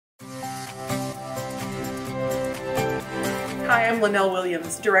I'm Linnell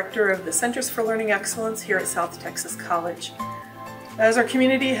Williams, Director of the Centers for Learning Excellence here at South Texas College. As our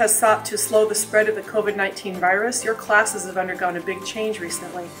community has sought to slow the spread of the COVID-19 virus, your classes have undergone a big change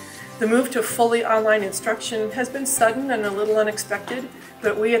recently. The move to fully online instruction has been sudden and a little unexpected,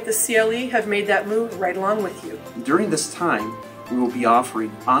 but we at the CLE have made that move right along with you. During this time, we will be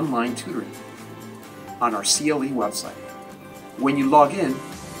offering online tutoring on our CLE website. When you log in,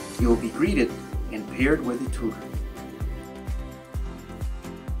 you will be greeted and paired with a tutor.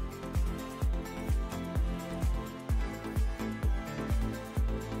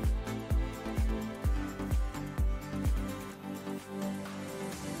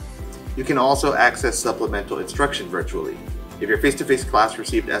 You can also access supplemental instruction virtually. If your face-to-face class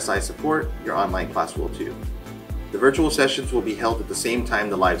received SI support, your online class will too. The virtual sessions will be held at the same time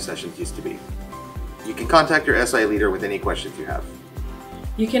the live sessions used to be. You can contact your SI leader with any questions you have.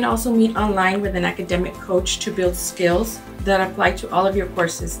 You can also meet online with an academic coach to build skills that apply to all of your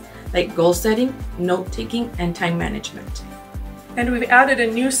courses, like goal setting, note-taking, and time management. And we've added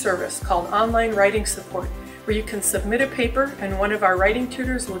a new service called Online Writing Support, where you can submit a paper and one of our writing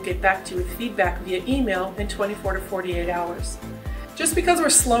tutors will get back to you with feedback via email in 24 to 48 hours. Just because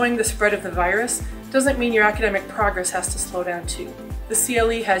we're slowing the spread of the virus doesn't mean your academic progress has to slow down too. The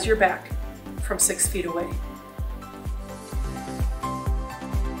CLE has your back from 6 feet away.